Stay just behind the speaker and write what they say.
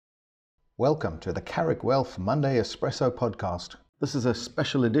Welcome to the Carrick Wealth Monday Espresso podcast. This is a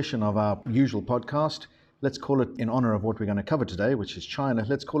special edition of our usual podcast. Let's call it, in honor of what we're going to cover today, which is China,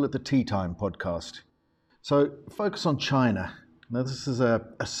 let's call it the Teatime podcast. So focus on China. Now this is a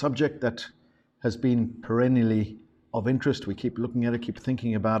subject that has been perennially of interest. We keep looking at it, keep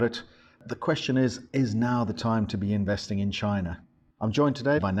thinking about it. The question is now the time to be investing in China? I'm joined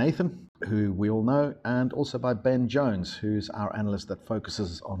today by Nathan, who we all know, and also by Ben Jones, who's our analyst that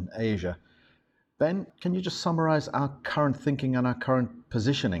focuses on Asia. Ben, can you just summarize our current thinking and our current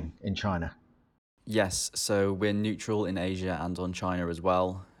positioning in China? Yes, so we're neutral in Asia and on China as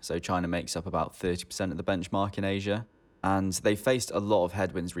well. So China makes up about 30% of the benchmark in Asia. And they faced a lot of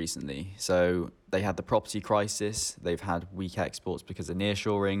headwinds recently. So they had the property crisis, they've had weak exports because of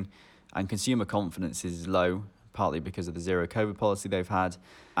nearshoring, and consumer confidence is low, partly because of the zero COVID policy they've had.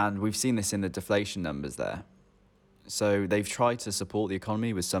 And we've seen this in the deflation numbers there. So they've tried to support the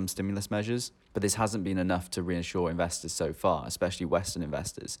economy with some stimulus measures, but this hasn't been enough to reassure investors so far, especially Western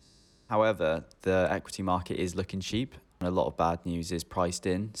investors. However, the equity market is looking cheap and a lot of bad news is priced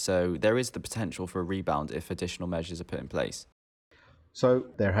in. So there is the potential for a rebound if additional measures are put in place. So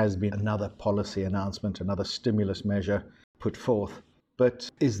there has been another policy announcement, another stimulus measure put forth. But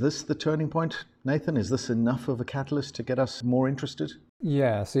is this the turning point, Nathan? Is this enough of a catalyst to get us more interested?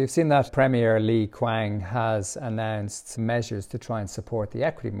 Yeah, so you've seen that Premier Li Qiang has announced measures to try and support the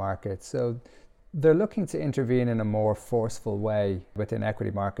equity market. So they're looking to intervene in a more forceful way within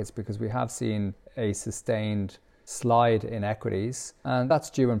equity markets because we have seen a sustained slide in equities. And that's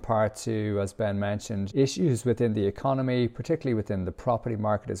due in part to, as Ben mentioned, issues within the economy, particularly within the property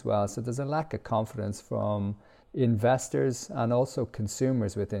market as well. So there's a lack of confidence from investors and also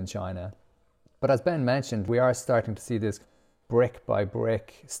consumers within China. But as Ben mentioned, we are starting to see this brick by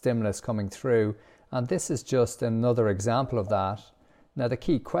brick stimulus coming through, and this is just another example of that. Now the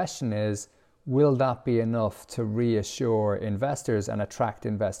key question is, will that be enough to reassure investors and attract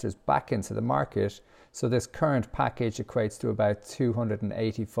investors back into the market? So this current package equates to about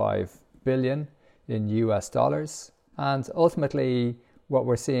 285 billion in US dollars, and ultimately what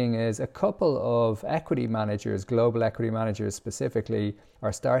we're seeing is a couple of equity managers, global equity managers specifically,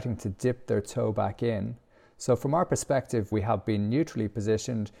 are starting to dip their toe back in. So from our perspective, we have been neutrally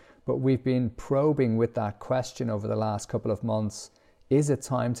positioned, but we've been probing with that question over the last couple of months. Is it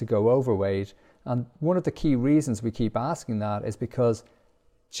time to go overweight? And one of the key reasons we keep asking that is because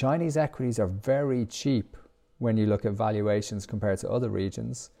Chinese equities are very cheap when you look at valuations compared to other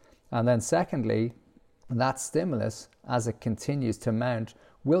regions. And then secondly, that stimulus, as it continues to mount,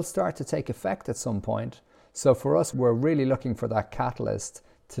 will start to take effect at some point. So for us, we're really looking for that catalyst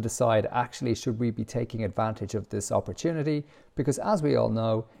to decide, actually, should we be taking advantage of this opportunity? Because as we all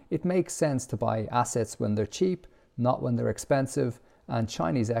know, it makes sense to buy assets when they're cheap, not when they're expensive. And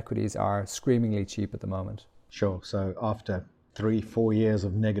Chinese equities are screamingly cheap at the moment. Sure. So after 3-4 years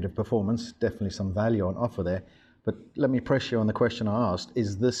of negative performance, definitely some value on offer there. But let me press you on the question I asked.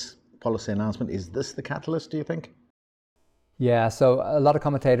 Is this policy announcement, is this the catalyst, do you think? Yeah, so a lot of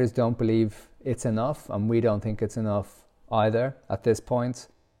commentators don't believe it's enough, and we don't think it's enough either at this point.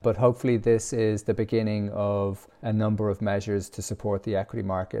 But hopefully this is the beginning of a number of measures to support the equity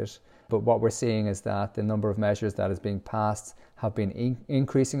market. But what we're seeing is that the number of measures that is being passed have been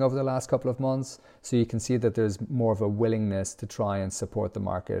increasing over the last couple of months. So you can see that there's more of a willingness to try and support the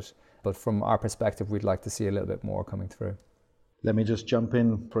market. But from our perspective, we'd like to see a little bit more coming through. Let me just jump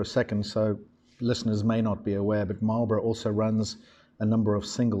in for a second. So listeners may not be aware, but Marlborough also runs a number of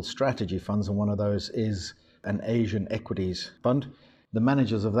single strategy funds, and one of those is an Asian equities fund. The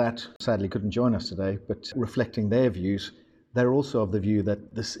managers of that sadly couldn't join us today, but reflecting their views, they're also of the view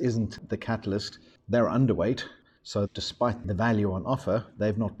that this isn't the catalyst. They're underweight, so despite the value on offer,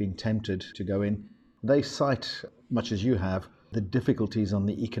 they've not been tempted to go in. They cite, much as you have, the difficulties on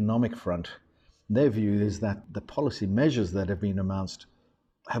the economic front. Their view is that the policy measures that have been announced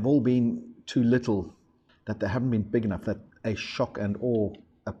have all been too little, that they haven't been big enough, that a shock and awe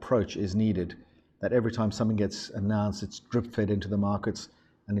approach is needed, that every time something gets announced, it's drip-fed into the markets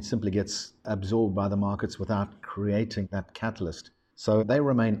and it simply gets absorbed by the markets without creating that catalyst. So they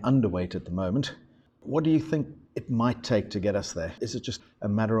remain underweight at the moment. What do you think it might take to get us there? Is it just a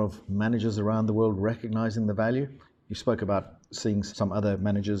matter of managers around the world recognizing the value? You spoke about seeing some other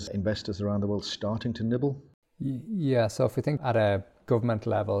managers, investors around the world starting to nibble. Yeah, so if we think at a government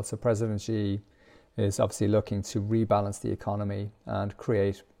level, so President Xi is obviously looking to rebalance the economy and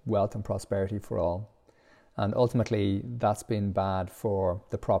create wealth and prosperity for all. And ultimately, that's been bad for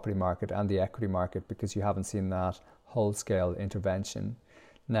the property market and the equity market because you haven't seen that whole-scale intervention.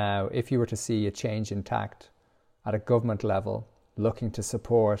 Now, if you were to see a change in tact at a government level, looking to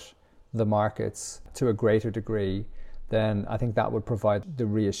support the markets to a greater degree, then I think that would provide the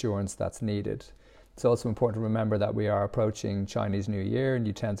reassurance that's needed. It's also important to remember that we are approaching Chinese New Year, and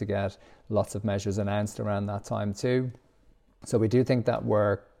you tend to get lots of measures announced around that time too. So we do think that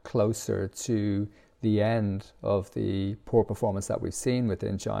we're closer to the end of the poor performance that we've seen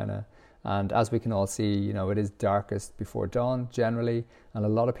within China. And as we can all see, it is darkest before dawn generally, and a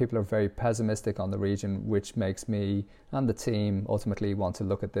lot of people are very pessimistic on the region, which makes me and the team ultimately want to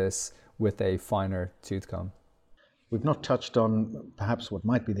look at this with a finer tooth comb. We've not touched on perhaps what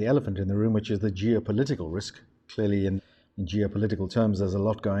might be the elephant in the room, which is the geopolitical risk. Clearly, in geopolitical terms, there's a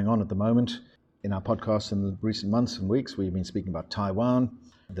lot going on at the moment. In our podcast in the recent months and weeks, we've been speaking about Taiwan,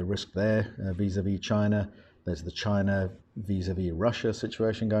 the risk there vis-a-vis China. There's the China vis-a-vis Russia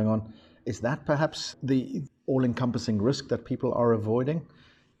situation going on. Is that perhaps the all-encompassing risk that people are avoiding?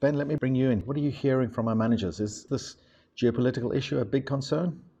 Ben, let me bring you in. What are you hearing from our managers? Is this geopolitical issue a big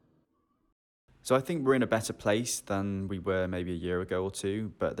concern? So I think we're in a better place than we were maybe a year ago or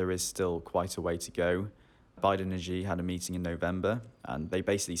two, but there is still quite a way to go. Biden and Xi had a meeting in November, and they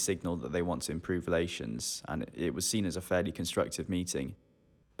basically signaled that they want to improve relations, and it was seen as a fairly constructive meeting.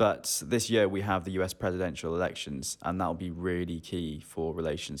 But this year we have the US presidential elections, and that'll be really key for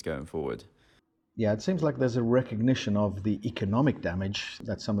relations going forward. Yeah, it seems like there's a recognition of the economic damage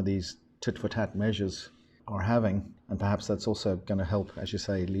that some of these tit-for-tat measures are having, and perhaps that's also going to help, as you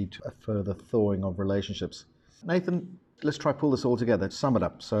say, lead to a further thawing of relationships. Nathan, let's try pull this all together, sum it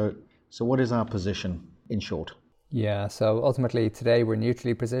up. So what is our position in short? Yeah, so ultimately today we're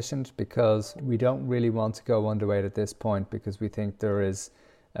neutrally positioned because we don't really want to go underweight at this point, because we think there is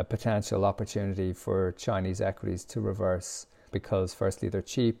a potential opportunity for Chinese equities to reverse, because firstly they're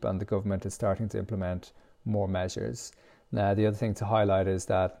cheap and the government is starting to implement more measures. Now the other thing to highlight is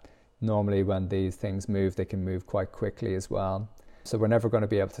that normally when these things move, they can move quite quickly as well. So we're never going to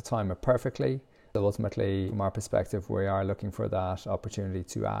be able to time it perfectly. So ultimately, from our perspective, we are looking for that opportunity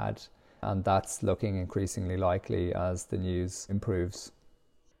to add, and that's looking increasingly likely as the news improves.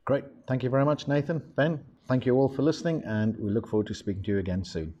 Great. Thank you very much, Nathan. Ben, thank you all for listening, and we look forward to speaking to you again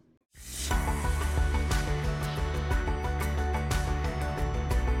soon.